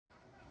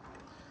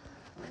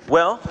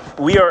Well,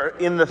 we are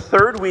in the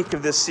third week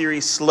of this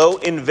series, Slow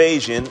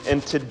Invasion,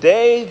 and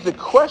today the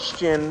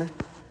question,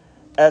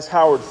 as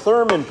Howard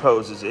Thurman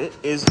poses it,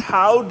 is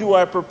how do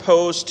I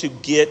propose to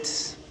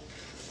get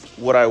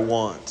what I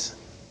want?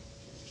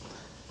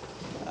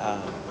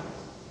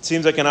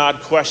 Seems like an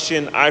odd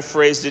question. I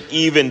phrased it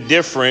even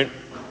different.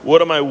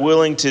 What am I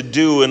willing to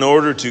do in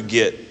order to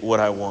get what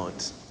I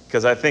want?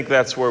 Because I think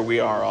that's where we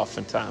are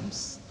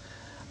oftentimes.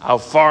 How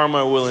far am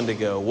I willing to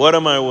go? What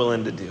am I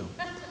willing to do?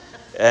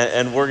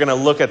 And we're going to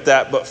look at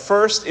that. But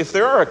first, if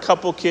there are a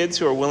couple kids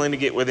who are willing to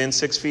get within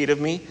 6 feet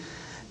of me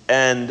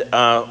and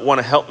want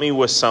to help me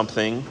with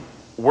something,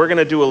 we're going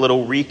to do a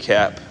little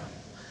recap.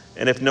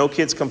 And if no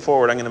kids come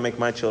forward, I'm going to make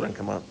my children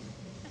come up.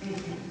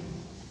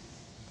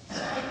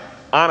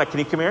 Anna, can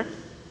you come here?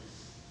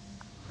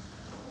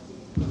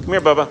 Come here,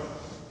 Bubba.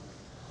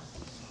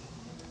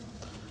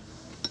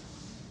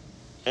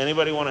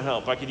 Anybody want to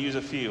help? I could use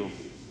a few.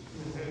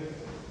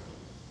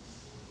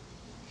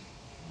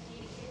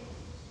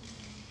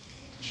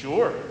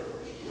 Sure.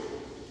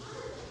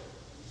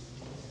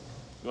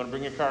 You want to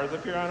bring your cards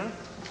up here, Anna?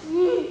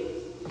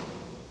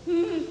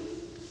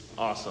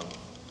 Awesome.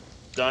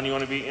 Don, you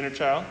want to be inner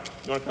child?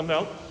 You want to come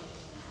help?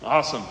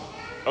 Awesome.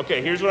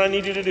 Okay, here's what I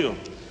need you to do.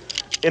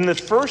 In the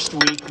first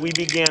week, we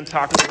began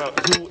talking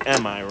about who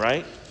am I,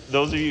 right?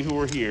 Those of you who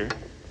were here,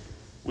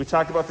 we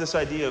talked about this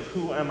idea of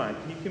who am I.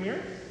 Can you come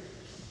here?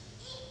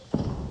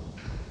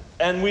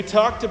 And we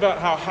talked about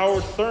how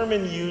Howard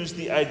Thurman used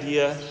the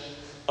idea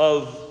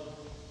of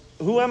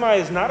who am I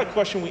is not a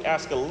question we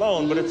ask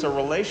alone, but it's a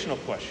relational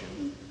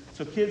question.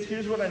 So kids,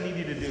 here's what I need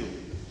you to do.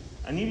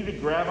 I need you to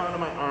grab onto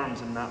my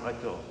arms and not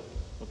let go,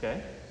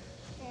 okay?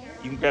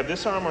 You can grab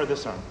this arm or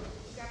this arm.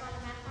 Grab onto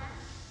my arm?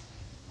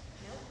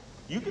 Nope.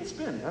 You can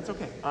spin, that's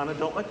okay. Anna,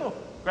 don't let go.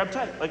 Grab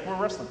tight, like we're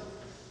wrestling.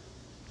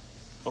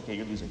 Okay,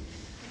 you're losing.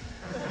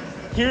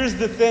 Here's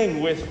the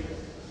thing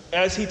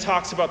as he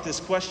talks about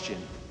this question,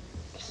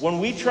 don't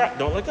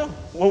let go.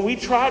 When we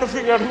try to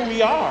figure out who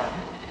we are,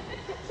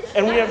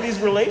 and we have these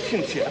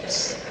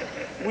relationships,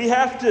 we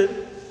have to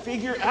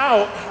figure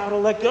out how to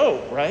let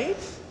go, right?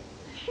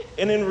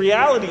 And in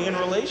reality, in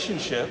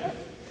relationship,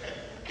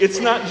 it's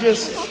not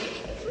just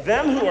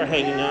them who are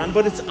hanging on,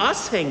 but it's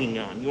us hanging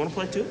on. You want to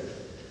play too?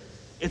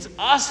 It's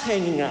us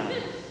hanging on.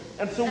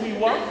 And so we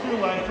walk through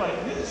life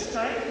like this,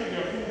 trying to figure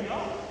out who we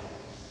are.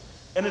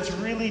 And it's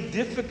really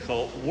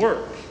difficult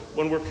work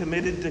when we're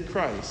committed to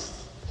Christ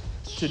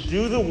to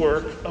do the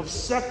work of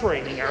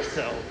separating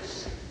ourselves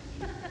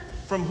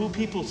from who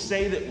people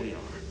say that we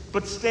are,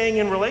 but staying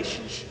in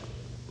relationship,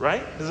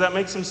 right? Does that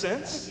make some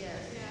sense? Yes.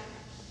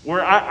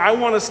 Where I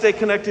want to stay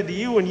connected to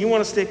you and you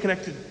want to stay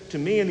connected to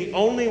me, and the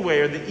only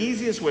way or the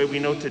easiest way we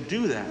know to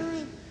do that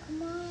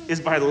is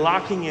by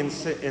locking in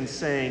and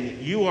saying,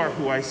 you are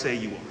who I say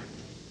you are.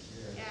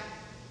 Yeah.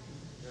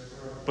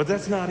 But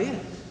that's not it.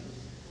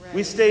 Right.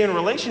 We stay in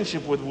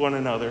relationship with one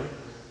another,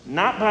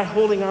 not by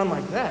holding on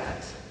like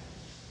that,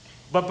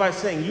 but by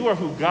saying, you are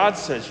who God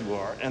says you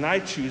are, and I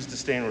choose to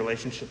stay in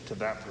relationship to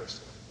that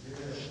person.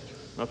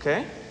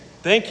 Okay?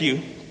 Thank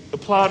you.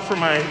 Applaud for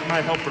my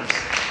helpers.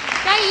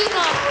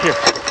 Here.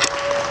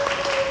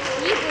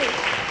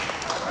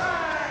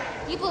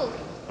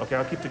 Okay,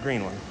 I'll keep the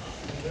green one.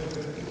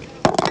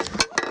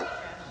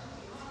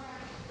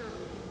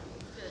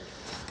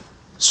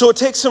 So it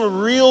takes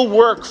some real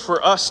work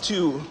for us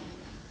to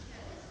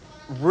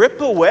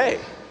rip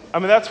away. I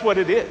mean, that's what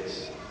it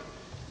is.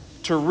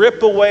 To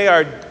rip away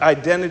our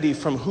identity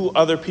from who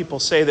other people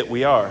say that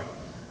we are,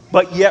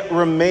 but yet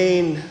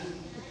remain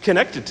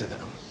connected to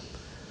them.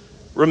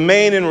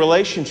 Remain in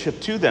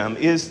relationship to them.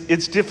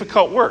 It's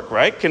difficult work,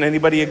 right? Can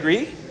anybody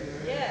agree?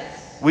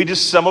 Yes.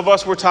 Some of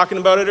us were talking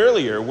about it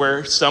earlier,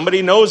 where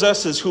somebody knows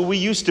us as who we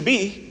used to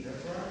be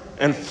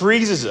and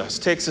freezes us,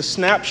 takes a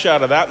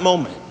snapshot of that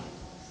moment.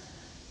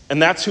 And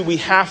that's who we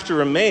have to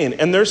remain.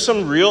 And there's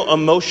some real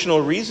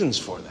emotional reasons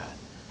for that,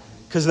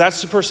 because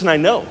that's the person I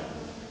know.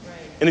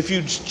 And if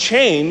you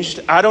changed,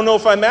 I don't know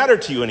if I matter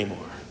to you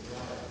anymore.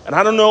 And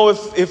I don't know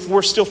if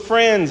we're still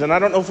friends, and I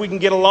don't know if we can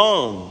get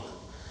along.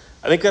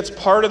 I think that's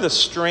part of the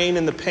strain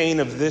and the pain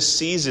of this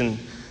season,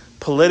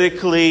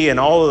 politically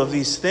and all of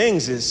these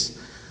things, is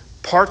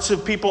parts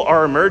of people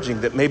are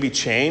emerging that maybe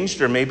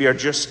changed or maybe are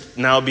just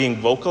now being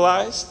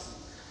vocalized.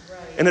 Right.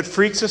 And it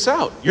freaks us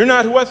out. You're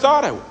not who I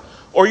thought I was,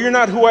 or you're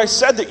not who I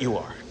said that you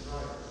are.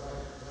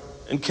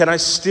 And can I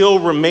still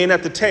remain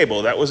at the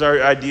table? That was our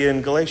idea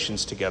in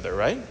Galatians together,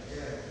 right?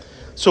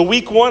 So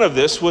week 1 of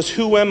this was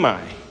who am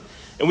I?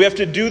 And we have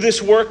to do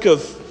this work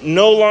of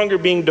no longer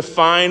being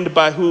defined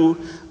by who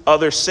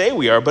others say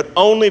we are, but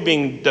only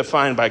being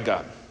defined by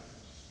God.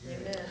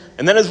 Amen.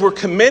 And then as we're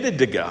committed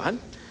to God,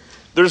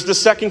 there's the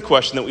second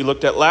question that we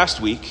looked at last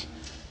week.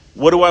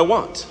 What do I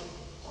want?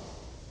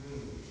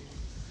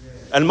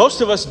 And most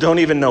of us don't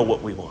even know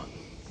what we want.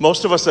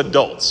 Most of us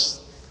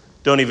adults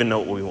don't even know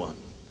what we want.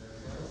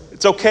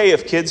 It's okay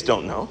if kids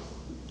don't know.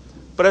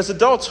 But as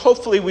adults,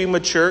 hopefully we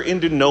mature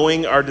into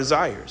knowing our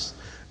desires,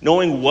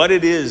 knowing what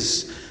it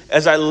is.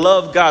 As I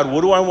love God,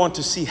 what do I want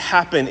to see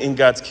happen in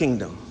God's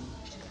kingdom?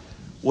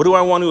 What do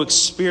I want to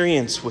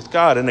experience with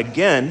God? And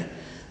again,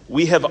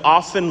 we have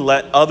often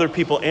let other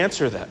people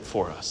answer that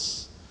for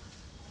us.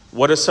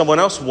 What does someone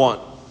else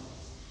want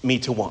me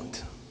to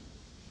want?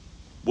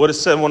 What does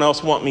someone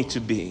else want me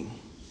to be?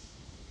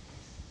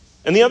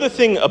 And the other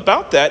thing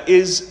about that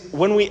is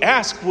when we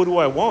ask, what do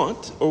I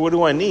want or what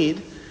do I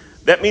need?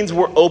 That means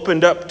we're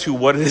opened up to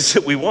what it is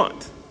that we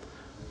want.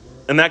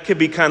 And that could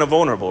be kind of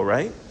vulnerable,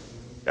 right?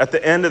 At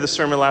the end of the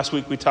sermon last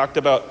week, we talked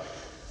about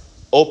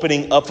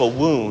opening up a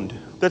wound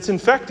that's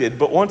infected,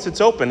 but once it's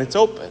open, it's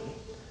open.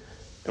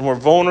 And we're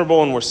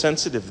vulnerable and we're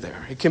sensitive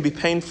there. It can be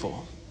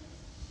painful.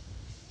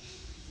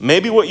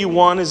 Maybe what you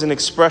want is an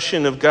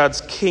expression of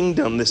God's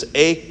kingdom, this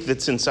ache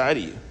that's inside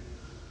of you.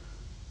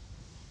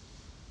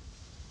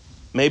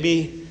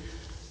 Maybe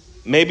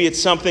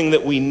it's something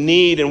that we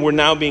need and we're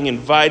now being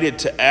invited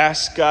to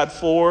ask God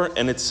for,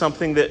 and it's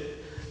something that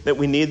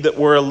we need that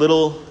we're a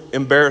little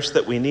embarrassed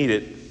that we need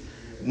it.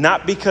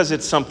 Not because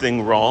it's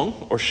something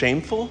wrong or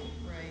shameful,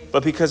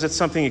 but because it's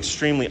something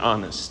extremely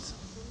honest.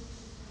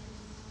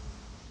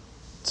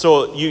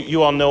 So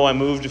you all know I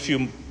moved a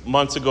few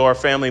months ago. Our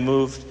family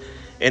moved.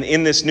 And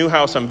in this new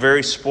house, I'm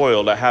very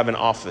spoiled. I have an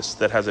office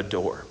that has a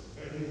door.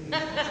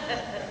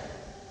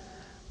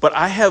 But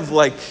I have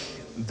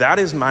that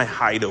is my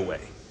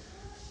hideaway.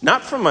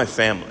 Not from my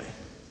family,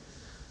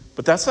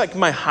 but that's like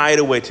my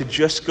hideaway to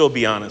just go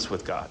be honest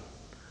with God.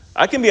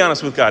 I can be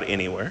honest with God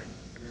anywhere.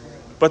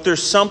 But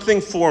there's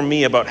something for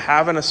me about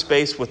having a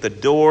space with a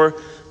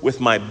door, with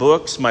my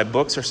books. My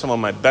books are some of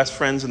my best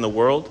friends in the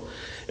world.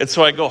 And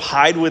so I go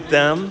hide with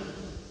them.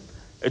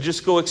 I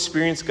just go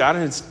experience God,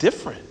 and it's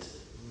different.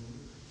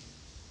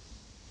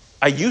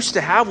 I used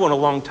to have one a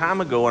long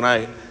time ago, and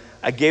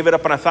I gave it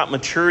up, and I thought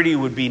maturity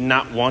would be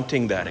not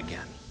wanting that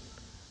again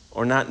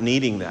or not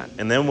needing that.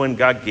 And then when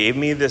God gave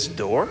me this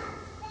door,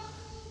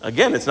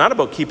 again, it's not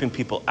about keeping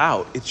people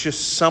out. It's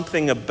just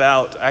something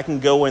about I can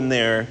go in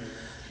there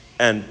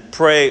and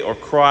pray or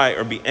cry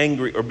or be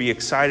angry or be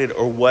excited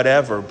or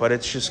whatever, but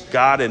it's just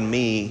God and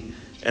me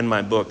and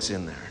my books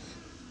in there.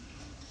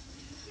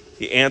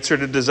 He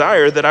answered a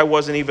desire that I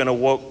wasn't even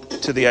awoke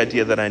to the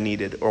idea that I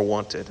needed or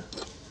wanted.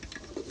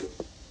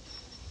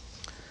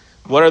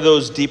 What are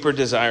those deeper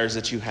desires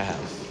that you have?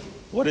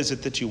 What is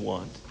it that you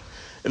want?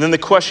 And then the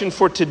question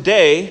for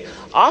today,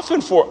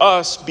 often for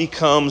us,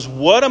 becomes,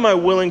 what am I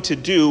willing to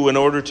do in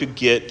order to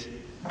get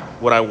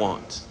what I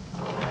want?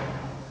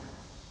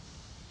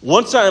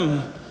 Once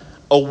I'm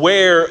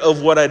aware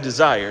of what I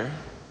desire,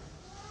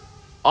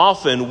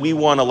 often we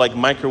want to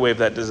microwave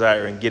that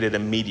desire and get it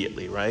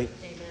immediately, right?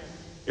 Amen.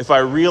 If I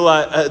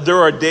realize, there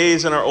are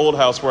days in our old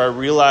house where I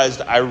realized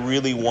I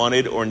really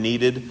wanted or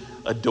needed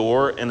a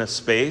door and a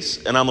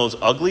space, and on those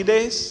ugly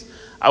days,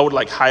 I would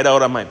hide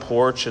out on my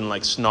porch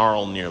and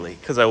snarl nearly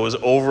because I was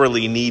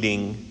overly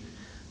needing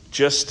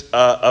just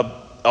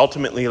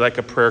ultimately a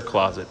prayer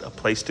closet, a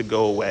place to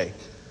go away,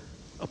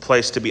 a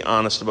place to be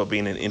honest about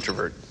being an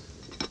introvert.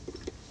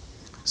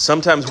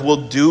 Sometimes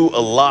we'll do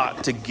a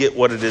lot to get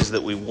what it is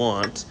that we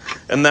want,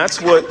 and that's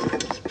what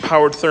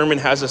Howard Thurman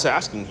has us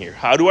asking here.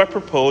 How do I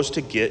propose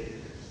to get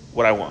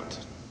what I want?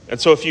 And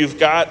so if you've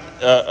got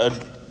a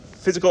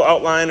physical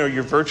outline or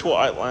your virtual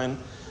outline,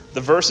 the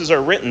verses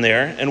are written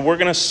there, and we're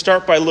going to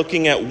start by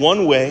looking at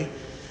one way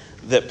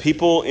that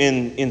people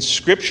in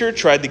Scripture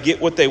tried to get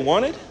what they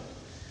wanted.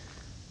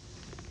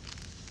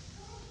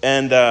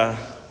 And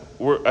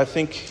I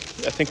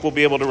think we'll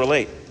be able to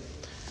relate.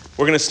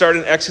 We're going to start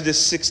in Exodus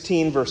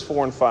 16, verse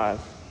 4 and 5.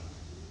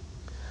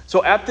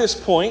 So at this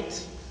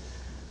point,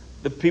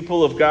 the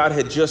people of God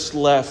had just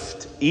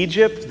left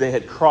Egypt. They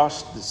had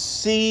crossed the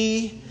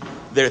sea.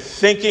 They're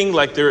thinking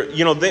what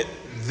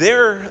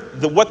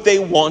they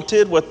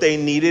wanted, what they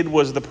needed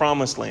was the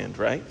promised land,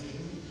 right?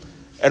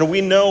 And we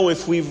know,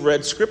 if we've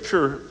read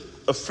Scripture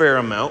a fair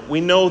amount,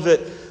 we know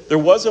that there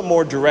was a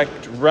more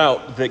direct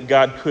route that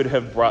God could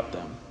have brought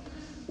them,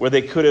 where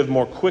they could have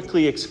more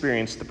quickly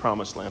experienced the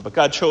promised land. But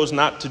God chose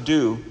not to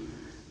do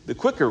the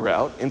quicker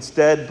route,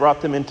 instead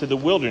brought them into the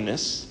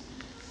wilderness,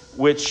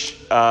 which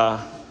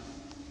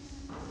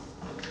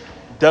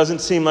doesn't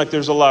seem like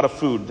there's a lot of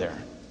food there.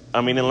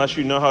 I mean, unless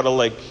you know how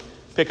to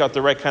pick out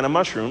the right kind of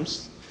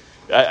mushrooms,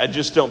 I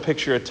just don't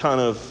picture a ton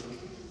of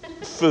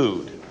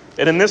food.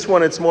 And in this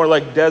one, it's more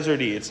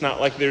deserty. It's not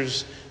like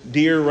there's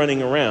deer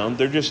running around.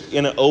 They're just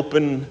in an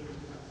open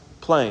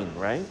plain,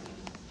 right?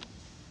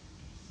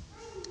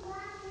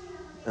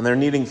 And they're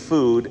needing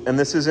food. And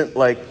this isn't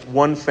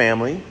one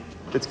family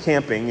that's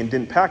camping and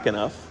didn't pack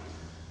enough.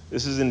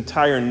 This is an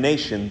entire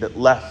nation that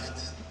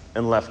left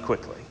and left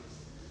quickly.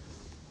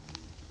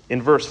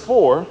 In verse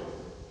 4,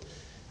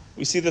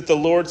 we see that the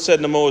Lord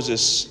said to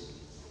Moses,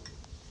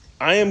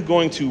 I am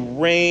going to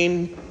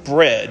rain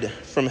bread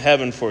from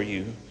heaven for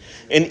you.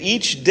 And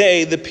each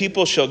day the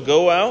people shall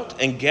go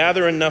out and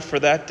gather enough for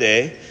that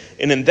day.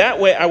 And in that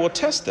way I will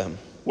test them,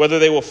 whether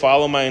they will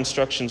follow my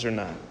instructions or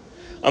not.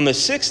 On the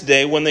sixth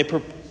day, when they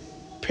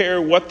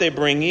prepare what they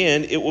bring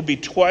in, it will be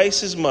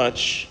twice as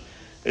much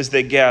as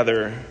they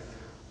gather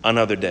on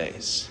other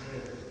days.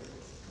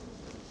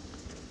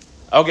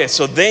 Okay,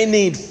 so they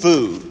need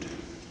food.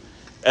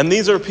 And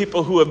these are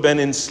people who have been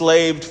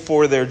enslaved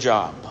for their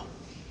job.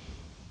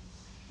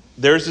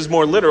 Theirs is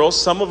more literal.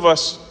 Some of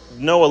us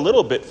know a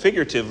little bit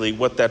figuratively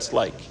what that's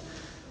like.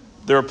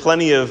 There are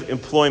plenty of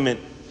employment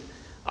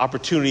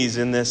opportunities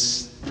in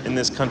this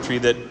country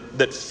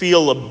that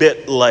feel a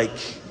bit like,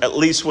 at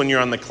least when you're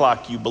on the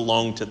clock, you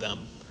belong to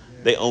them.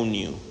 They own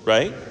you,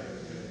 right?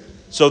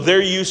 So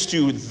they're used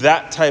to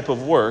that type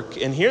of work,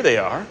 and here they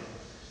are,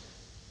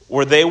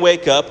 where they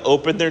wake up,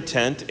 open their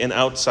tent, and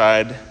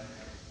outside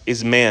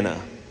is manna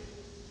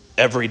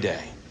every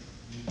day.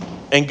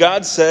 And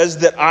God says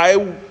that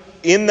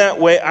in that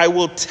way, I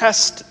will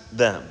test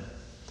them.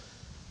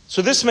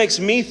 So this makes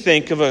me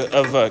think of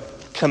a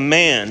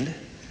commandment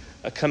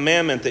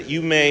that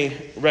you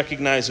may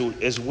recognize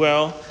as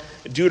well.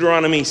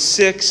 Deuteronomy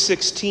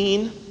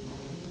 6:16.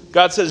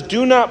 God says,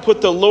 do not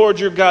put the Lord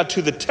your God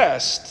to the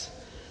test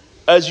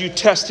as you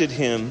tested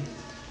him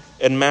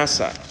in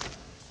Massah.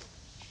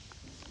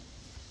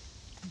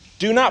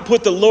 Do not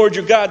put the Lord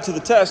your God to the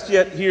test,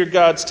 yet here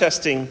God's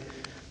testing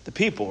the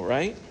people,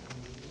 right?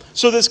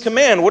 So this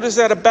command, what is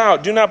that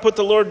about? Do not put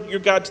the Lord your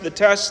God to the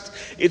test.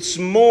 It's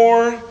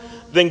more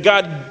than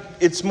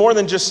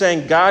just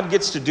saying God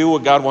gets to do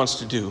what God wants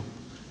to do,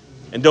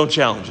 and don't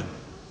challenge him.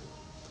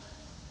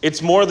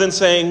 It's more than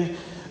saying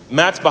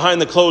Matt's behind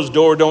the closed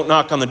door, don't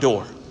knock on the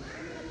door.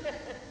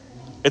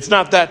 It's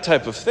not that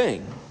type of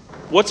thing.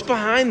 What's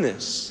behind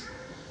this?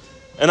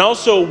 And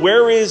also,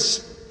 where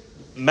is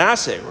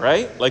Massah,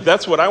 right? Like,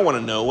 that's what I want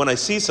to know when I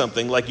see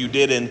something like you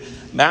did in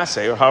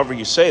Massah, or however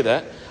you say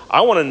that.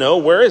 I want to know,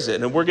 where is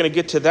it? And we're going to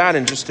get to that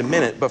in just a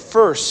minute. But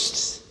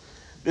first,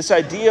 this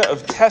idea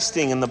of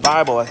testing in the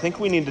Bible, I think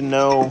we need to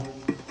know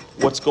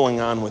what's going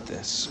on with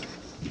this.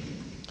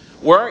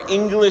 Where our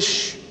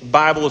English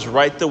Bibles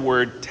write the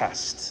word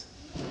test,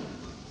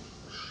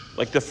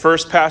 like the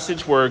first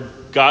passage where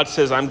God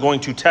says, I'm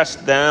going to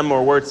test them,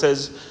 or where it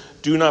says,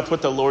 do not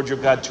put the Lord your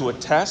God to a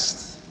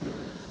test,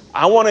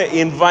 I want to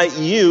invite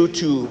you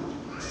to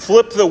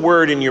flip the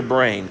word in your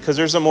brain, because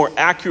there's a more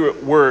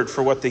accurate word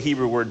for what the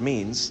Hebrew word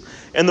means.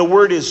 And the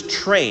word is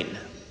train.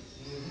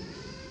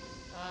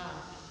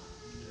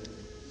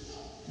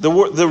 The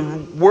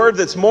word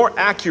that's more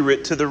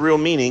accurate to the real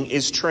meaning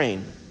is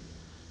train.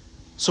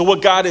 So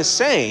what God is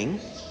saying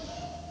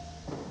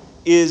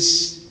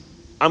is,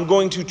 I'm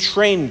going to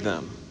train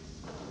them,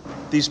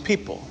 these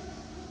people.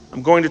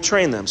 I'm going to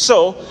train them.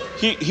 So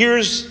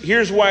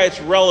here's why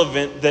it's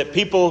relevant that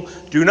people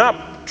do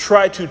not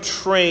try to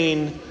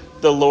train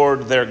the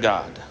Lord their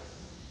God.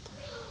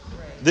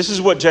 This is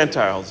what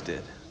Gentiles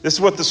did. This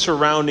is what the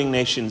surrounding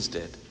nations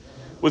did.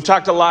 We've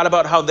talked a lot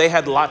about how they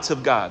had lots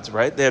of gods,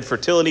 right? They had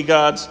fertility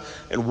gods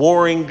and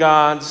warring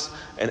gods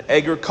and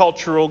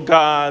agricultural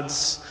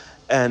gods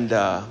and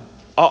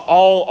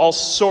all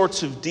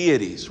sorts of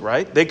deities,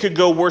 right? They could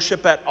go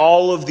worship at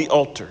all of the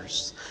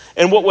altars.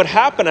 And what would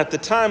happen at the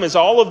time is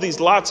all of these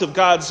lots of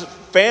gods,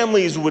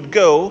 families would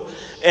go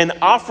and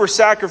offer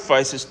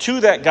sacrifices to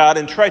that god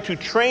and try to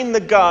train the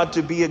god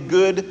to be a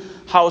good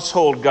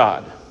household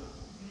god.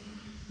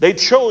 They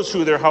chose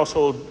who their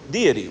household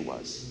deity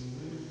was,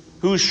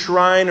 whose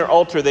shrine or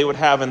altar they would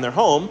have in their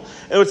home,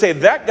 and would say,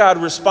 that God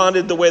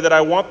responded the way that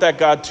I want that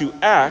God to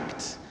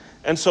act,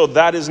 and so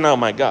that is now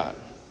my God.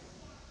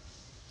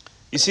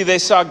 You see, they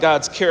saw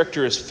God's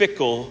character as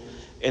fickle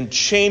and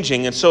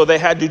changing, and so they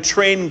had to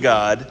train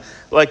God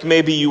like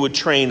maybe you would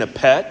train a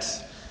pet,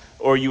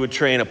 or you would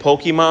train a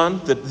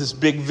Pokemon, this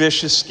big,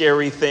 vicious,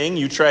 scary thing.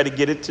 You try to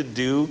get it to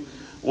do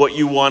what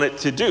you want it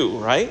to do,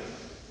 right?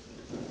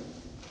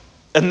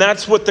 And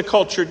that's what the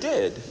culture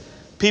did.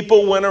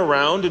 People went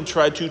around and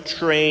tried to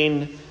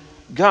train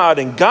God,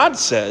 and God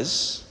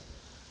says,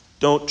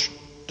 don't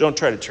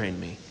try to train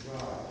me.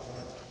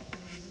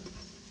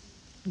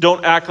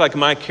 Don't act like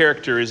my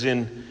character is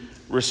in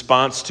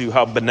response to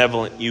how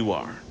benevolent you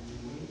are.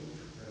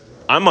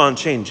 I'm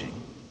unchanging.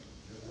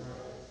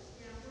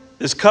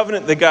 This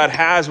covenant that God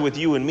has with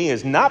you and me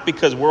is not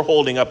because we're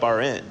holding up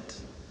our end.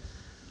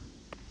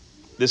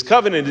 This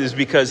covenant is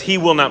because he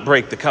will not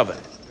break the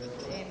covenant.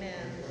 Amen.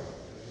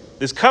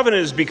 This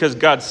covenant is because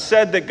God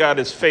said that God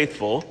is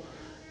faithful,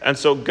 and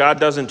so God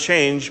doesn't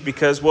change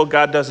because, well,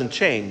 God doesn't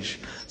change.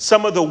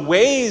 Some of the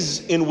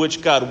ways in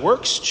which God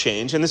works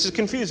change, and this is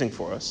confusing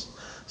for us.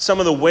 Some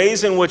of the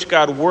ways in which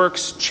God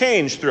works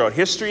change throughout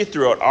history,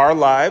 throughout our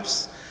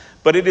lives,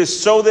 but it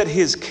is so that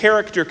his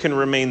character can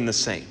remain the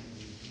same.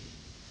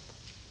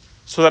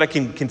 So that I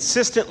can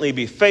consistently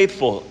be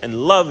faithful and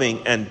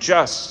loving and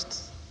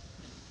just,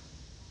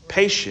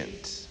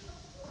 patient.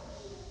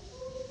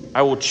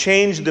 I will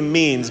change the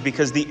means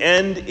because the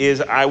end is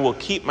I will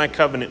keep my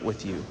covenant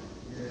with you.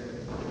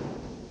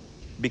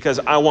 Because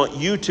I want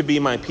you to be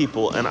my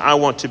people and I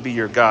want to be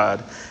your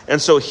God.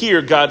 And so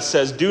here God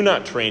says, do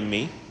not train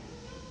me.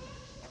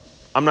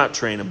 I'm not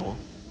trainable.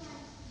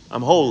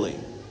 I'm holy.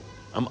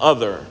 I'm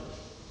other.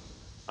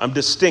 I'm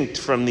distinct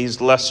from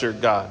these lesser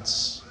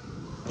gods.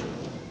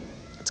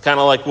 It's kind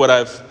of like what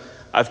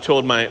I've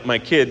told my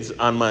kids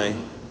on my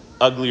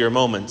uglier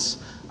moments.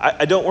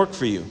 I don't work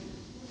for you.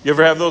 You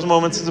ever have those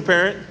moments as a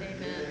parent?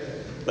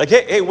 Amen. Like,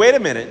 hey, wait a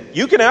minute.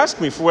 You can ask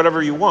me for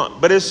whatever you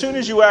want. But as soon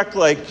as you act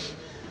like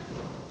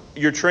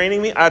you're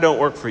training me, I don't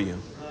work for you.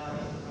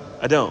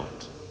 I don't.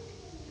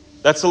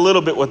 That's a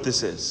little bit what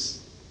this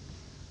is.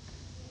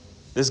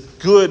 This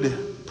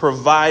good,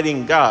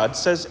 providing God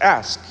says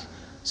ask,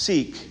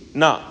 seek,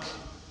 knock.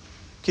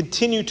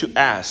 Continue to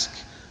ask,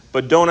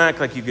 but don't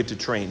act like you get to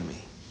train me.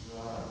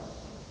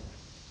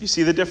 You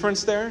see the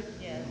difference there?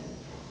 Yes.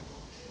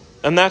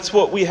 And that's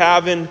what we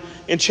have in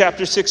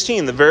chapter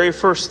 16, the very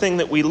first thing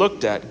that we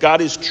looked at.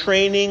 God is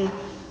training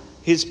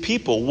his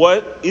people.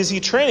 What is he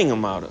training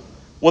them out of?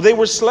 Well, they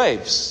were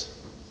slaves.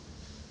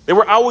 They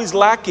were always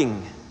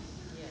lacking.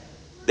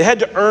 They had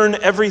to earn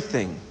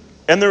everything.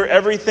 And their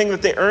everything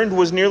that they earned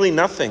was nearly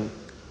nothing.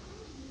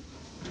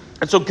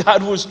 And so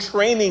God was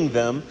training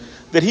them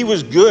that he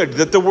was good,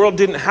 that the world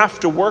didn't have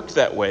to work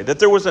that way, that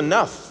there was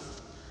enough.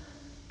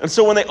 And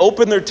so when they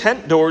opened their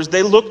tent doors,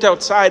 they looked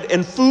outside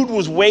and food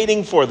was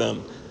waiting for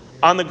them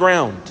on the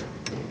ground.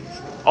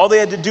 All they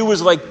had to do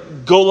was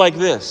go like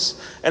this.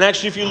 And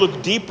actually, if you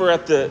look deeper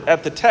at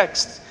the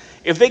text,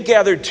 if they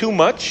gathered too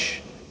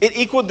much, it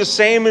equaled the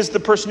same as the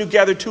person who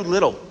gathered too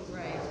little.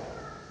 Right.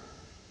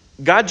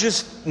 God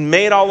just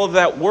made all of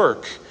that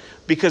work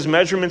because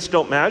measurements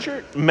don't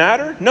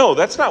matter? No,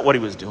 that's not what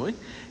he was doing.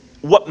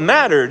 What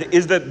mattered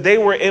is that they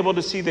were able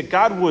to see that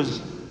God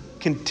was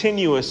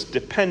continuous,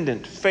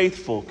 dependent,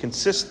 faithful,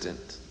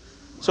 consistent.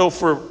 So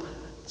for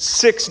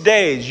 6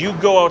 days, you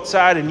go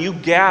outside and you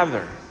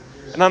gather.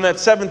 And on that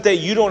seventh day,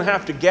 you don't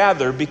have to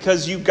gather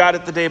because you got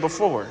it the day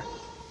before.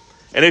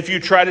 And if you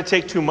try to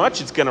take too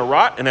much, it's going to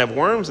rot and have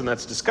worms, and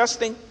that's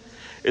disgusting.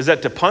 Is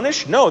that to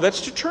punish? No,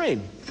 that's to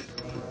train.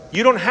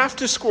 You don't have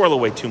to squirrel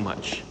away too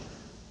much.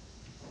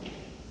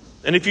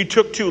 And if you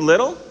took too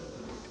little,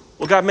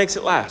 well, God makes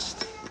it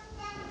last.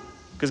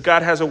 Because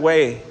God has a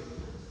way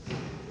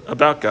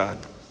about God.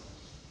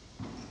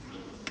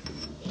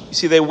 You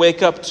see, they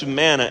wake up to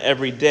manna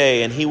every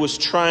day, and he was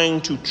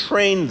trying to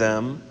train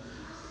them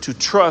to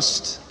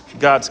trust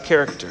God's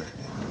character.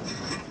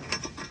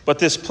 But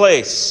this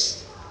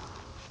place,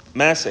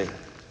 Massah,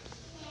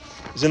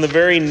 is in the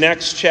very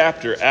next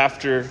chapter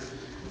after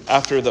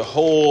the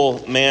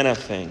whole manna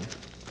thing.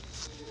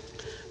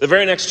 The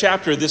very next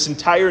chapter, this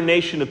entire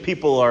nation of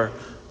people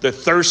they're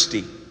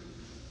thirsty.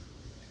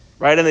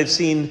 Right? And they've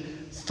seen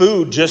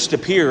food just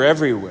appear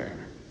everywhere.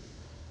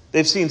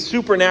 They've seen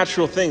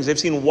supernatural things. They've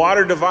seen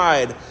water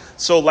divide.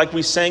 So like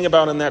we sang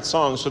about in that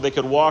song, so they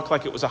could walk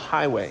like it was a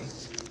highway.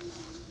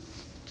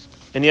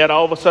 And yet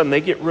all of a sudden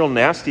they get real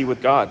nasty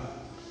with God.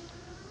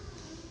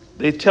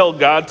 They tell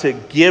God to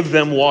give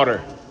them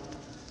water.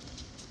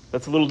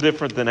 That's a little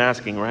different than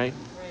asking, right?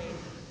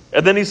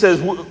 And then he says,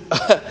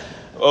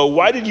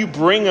 why did you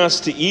bring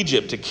us to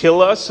Egypt? To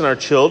kill us and our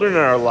children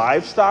and our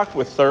livestock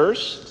with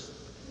thirst?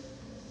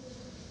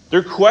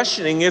 They're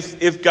questioning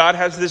if God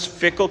has this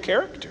fickle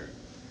character.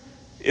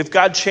 If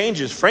God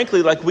changes,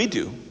 frankly, like we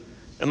do,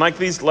 and like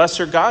these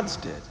lesser gods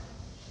did.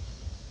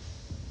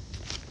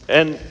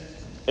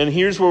 And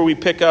here's where we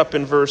pick up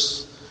in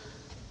verse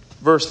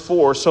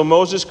 4. So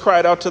Moses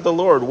cried out to the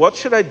Lord, what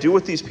should I do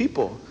with these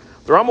people?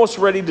 They're almost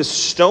ready to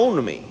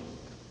stone me.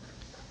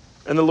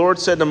 And the Lord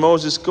said to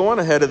Moses, go on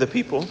ahead of the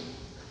people.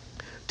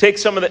 Take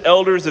some of the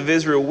elders of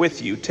Israel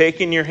with you.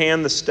 Take in your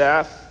hand the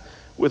staff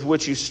with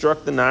which you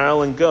struck the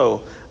Nile and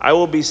go. I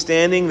will be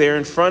standing there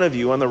in front of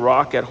you on the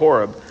rock at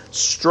Horeb.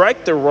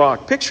 Strike the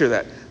rock. Picture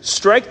that.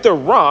 Strike the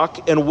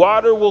rock and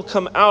water will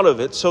come out of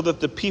it so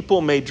that the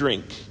people may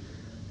drink.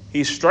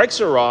 He strikes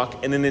a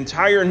rock and an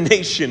entire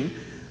nation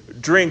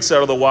drinks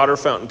out of the water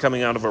fountain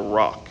coming out of a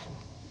rock.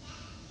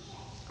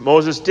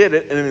 Moses did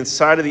it, and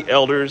inside of the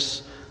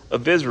elders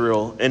of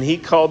Israel, and he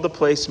called the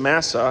place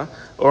Massah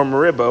or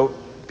Meribah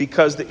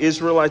because the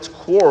Israelites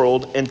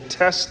quarreled and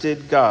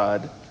tested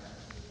God,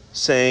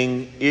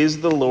 saying,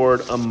 is the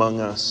Lord among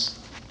us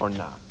or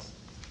not?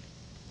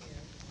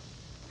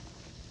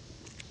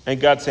 And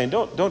God's saying,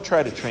 don't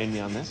try to train me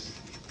on this.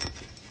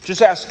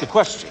 Just ask the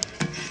question.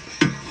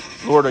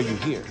 Lord, are you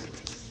here?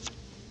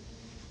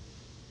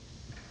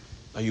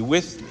 Are you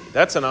with me?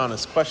 That's an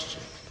honest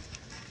question.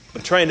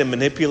 But trying to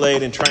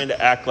manipulate and trying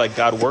to act like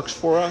God works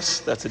for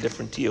us, that's a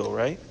different deal,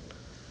 right?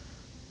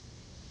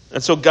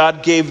 And so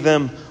God gave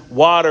them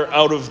water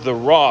out of the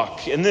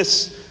rock. And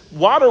this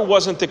water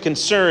wasn't the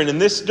concern.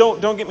 And this, don't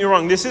get me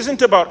wrong, this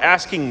isn't about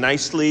asking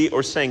nicely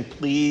or saying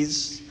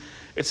please.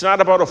 It's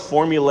not about a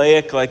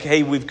formulaic like,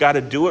 hey, we've got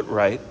to do it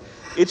right.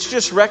 It's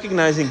just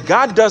recognizing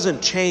God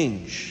doesn't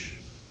change.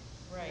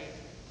 Right.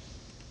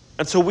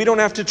 And so we don't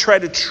have to try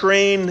to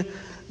train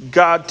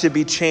God to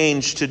be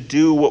changed to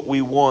do what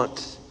we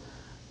want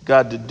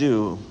God to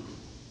do.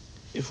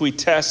 If we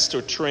test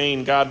or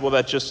train God, well,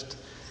 that just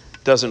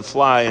doesn't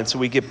fly. And so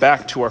we get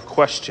back to our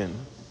question.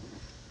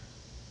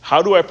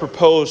 How do I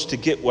propose to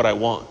get what I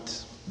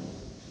want?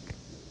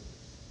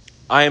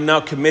 I am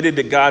now committed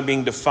to God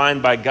being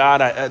defined by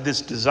God.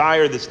 This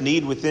desire, this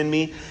need within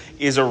me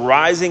is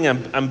arising.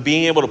 I'm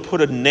being able to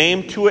put a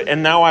name to it,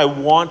 and now I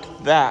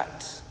want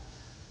that.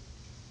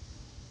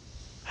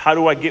 How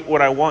do I get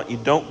what I want? You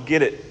don't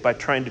get it by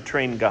trying to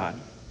train God.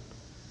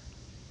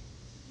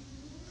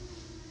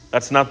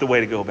 That's not the way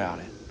to go about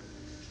it.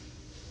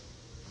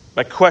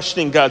 By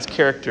questioning God's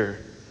character,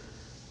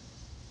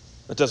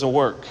 that doesn't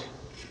work.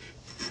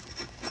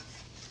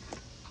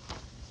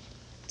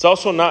 It's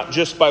also not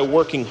just by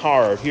working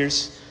hard.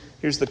 Here's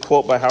the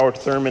quote by Howard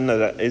Thurman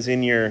that is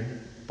in your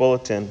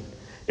bulletin.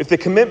 If the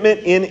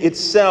commitment in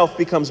itself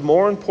becomes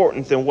more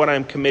important than what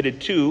I'm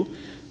committed to,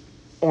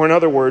 or in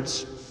other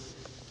words,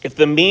 if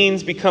the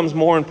means becomes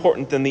more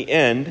important than the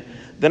end,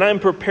 then I'm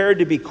prepared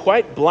to be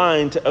quite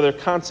blind to other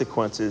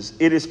consequences.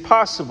 It is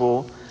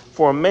possible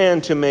for a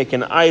man to make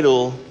an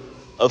idol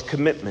of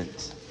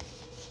commitment.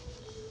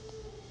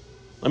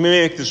 Let me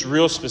make this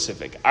real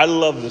specific. I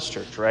love this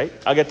church, right?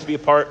 I get to be a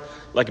part,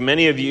 like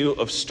many of you,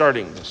 of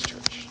starting this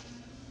church.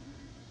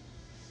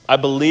 I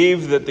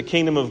believe that the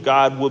kingdom of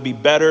God will be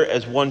better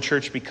as one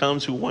church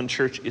becomes who one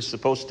church is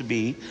supposed to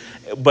be,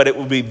 but it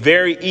would be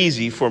very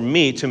easy for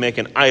me to make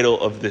an idol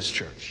of this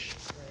church.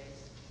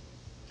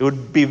 It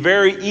would be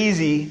very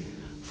easy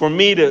for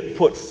me to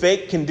put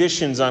fake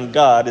conditions on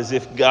God as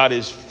if God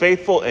is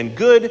faithful and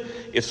good.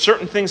 If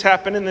certain things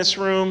happen in this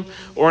room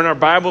or in our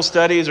Bible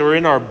studies or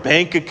in our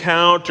bank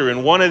account or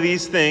in one of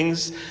these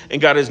things,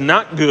 and God is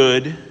not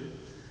good,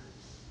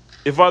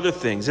 if other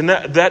things. And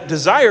that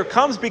desire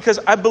comes because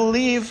I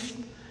believe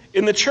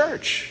in the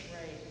church.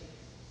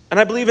 And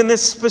I believe in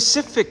this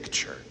specific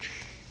church.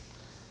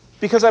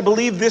 Because I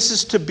believe this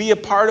is to be a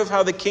part of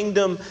how the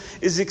kingdom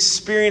is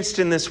experienced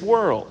in this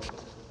world.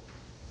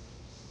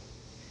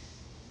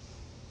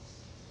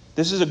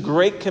 This is a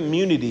great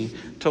community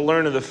to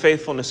learn of the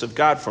faithfulness of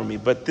God for me,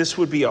 but this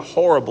would be a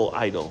horrible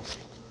idol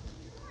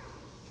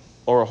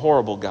or a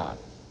horrible God.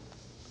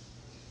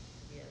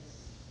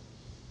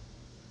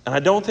 And I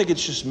don't think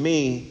it's just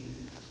me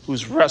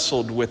who's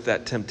wrestled with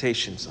that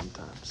temptation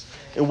sometimes.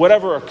 And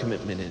whatever our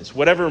commitment is,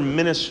 whatever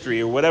ministry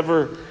or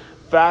whatever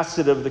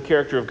facet of the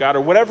character of God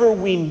or whatever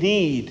we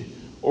need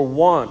or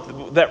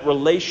want, that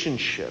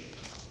relationship,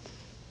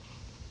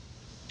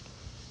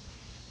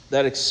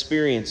 that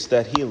experience,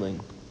 that healing.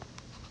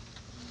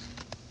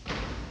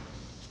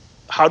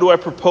 How do I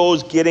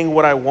propose getting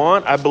what I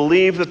want? I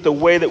believe that the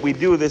way that we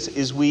do this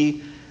is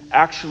we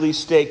actually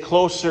stay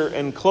closer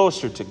and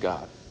closer to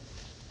God.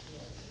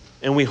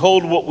 And we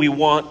hold what we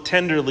want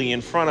tenderly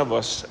in front of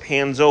us,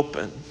 hands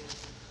open.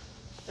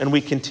 And we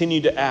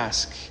continue to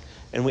ask,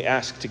 and we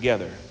ask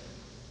together.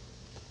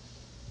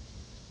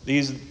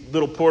 These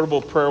little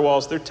portable prayer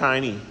walls, they're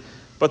tiny.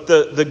 But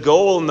the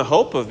goal and the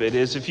hope of it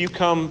is if you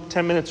come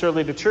 10 minutes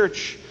early to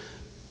church,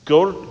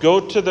 go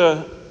to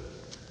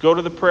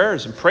the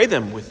prayers and pray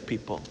them with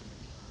people.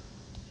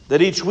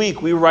 That each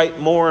week we write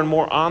more and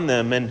more on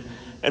them. And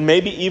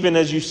maybe even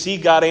as you see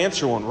God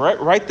answer one,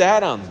 write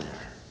that on there.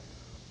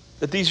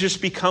 That these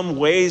just become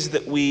ways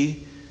that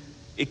we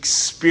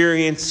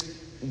experience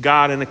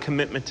God and a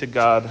commitment to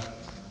God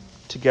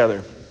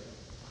together.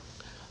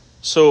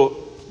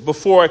 So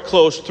before I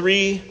close,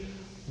 3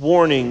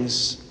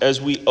 warnings as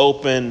we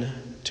open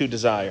to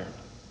desire.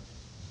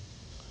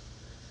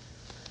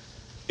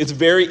 It's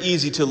very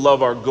easy to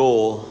love our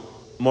goal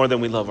more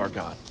than we love our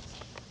God.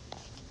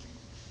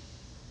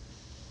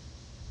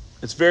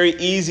 It's very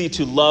easy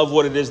to love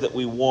what it is that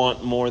we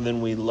want more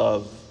than we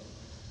love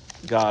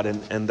God.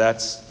 And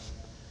that's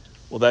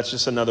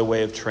just another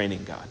way of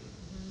training God,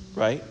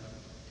 right?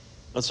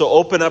 And so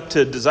open up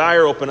to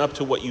desire, open up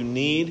to what you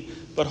need,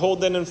 but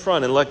hold that in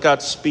front and let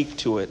God speak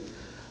to it.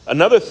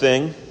 Another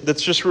thing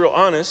that's just real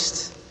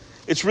honest,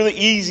 it's really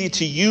easy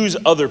to use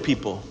other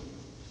people.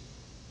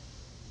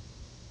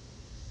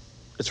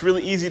 It's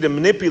really easy to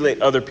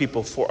manipulate other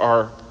people for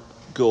our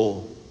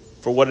goal,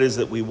 for what it is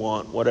that we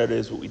want, what it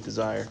is that we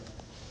desire.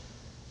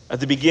 At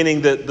the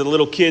beginning, the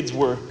little kids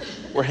were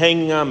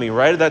hanging on me,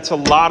 right? That's a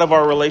lot of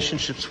our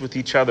relationships with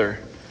each other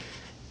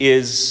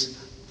is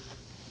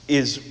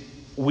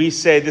we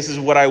say, this is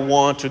what I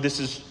want, or this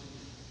is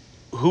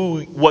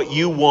what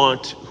you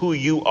want, who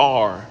you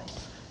are.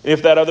 And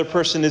if that other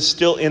person is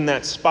still in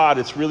that spot,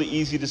 it's really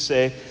easy to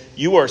say,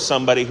 you are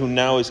somebody who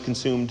now is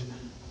consumed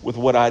with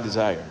what I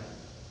desire.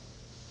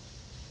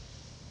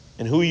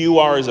 And who you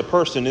are as a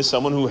person is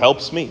someone who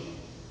helps me.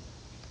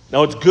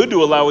 Now, it's good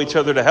to allow each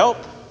other to help.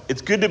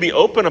 It's good to be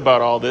open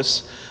about all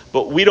this,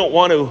 but we don't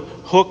want to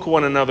hook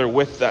one another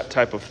with that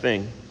type of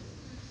thing.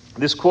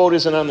 This quote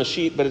isn't on the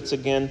sheet, but it's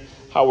again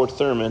Howard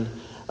Thurman.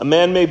 A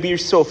man may be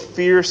so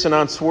fierce and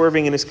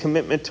unswerving in his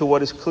commitment to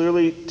what is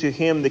clearly to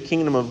him the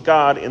kingdom of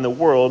God in the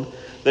world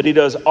that he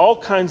does all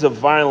kinds of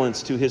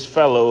violence to his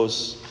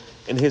fellows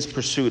in his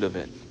pursuit of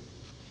it.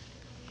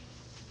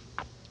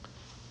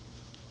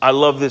 I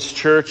love this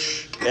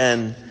church,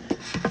 and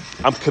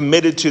I'm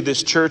committed to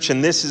this church,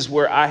 and this is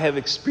where I have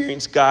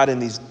experienced God in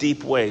these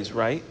deep ways,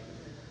 right?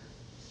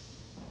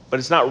 But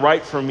it's not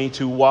right for me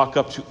to walk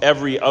up to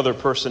every other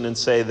person and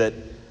say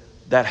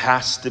that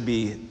has to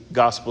be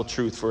gospel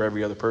truth for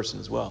every other person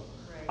as well.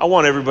 Right. I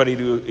want everybody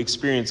to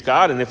experience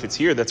God, and if it's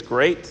here, that's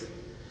great.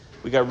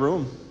 We got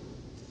room.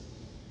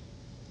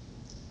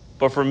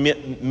 But for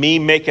me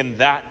making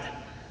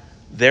that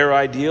their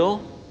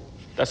ideal,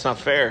 that's not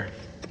fair.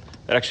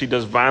 That actually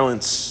does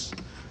violence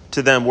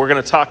to them. We're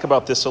going to talk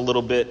about this a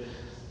little bit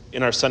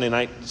in our Sunday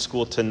night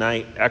school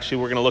tonight. Actually,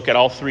 we're going to look at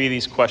all three of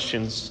these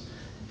questions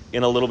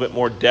in a little bit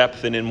more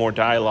depth and in more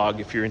dialogue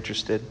if you're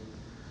interested.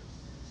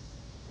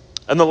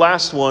 And the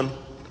last one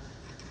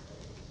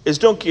is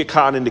don't get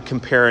caught into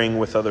comparing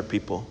with other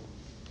people.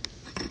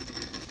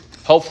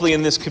 Hopefully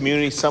in this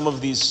community, some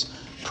of these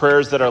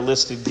prayers that are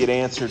listed get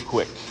answered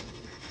quick.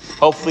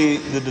 Hopefully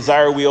the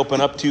desire we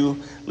open up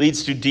to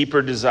leads to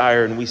deeper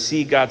desire, and we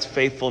see God's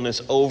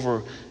faithfulness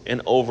over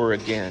and over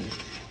again.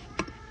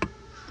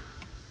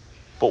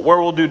 But where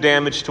we'll do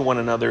damage to one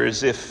another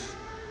is if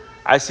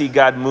I see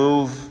God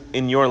move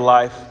in your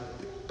life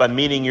by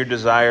meeting your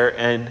desire,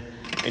 and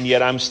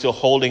yet I'm still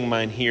holding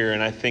mine here,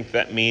 and I think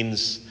that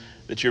means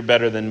that you're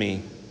better than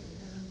me,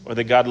 or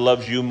that God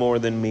loves you more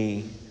than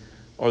me,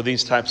 or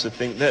these types of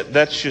things.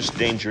 That's just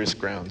dangerous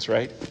grounds,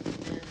 right?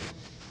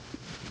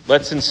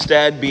 Let's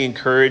instead be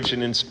encouraged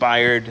and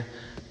inspired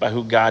by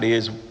who God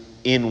is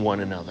in one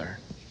another.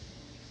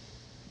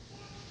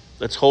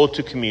 Let's hold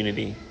to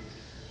community.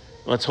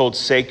 Let's hold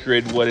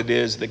sacred what it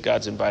is that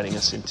God's inviting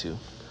us into,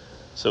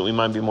 so that we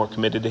might be more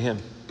committed to Him.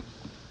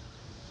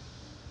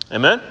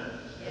 Amen?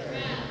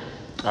 Amen.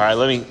 All right,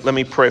 let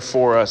me pray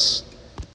for us.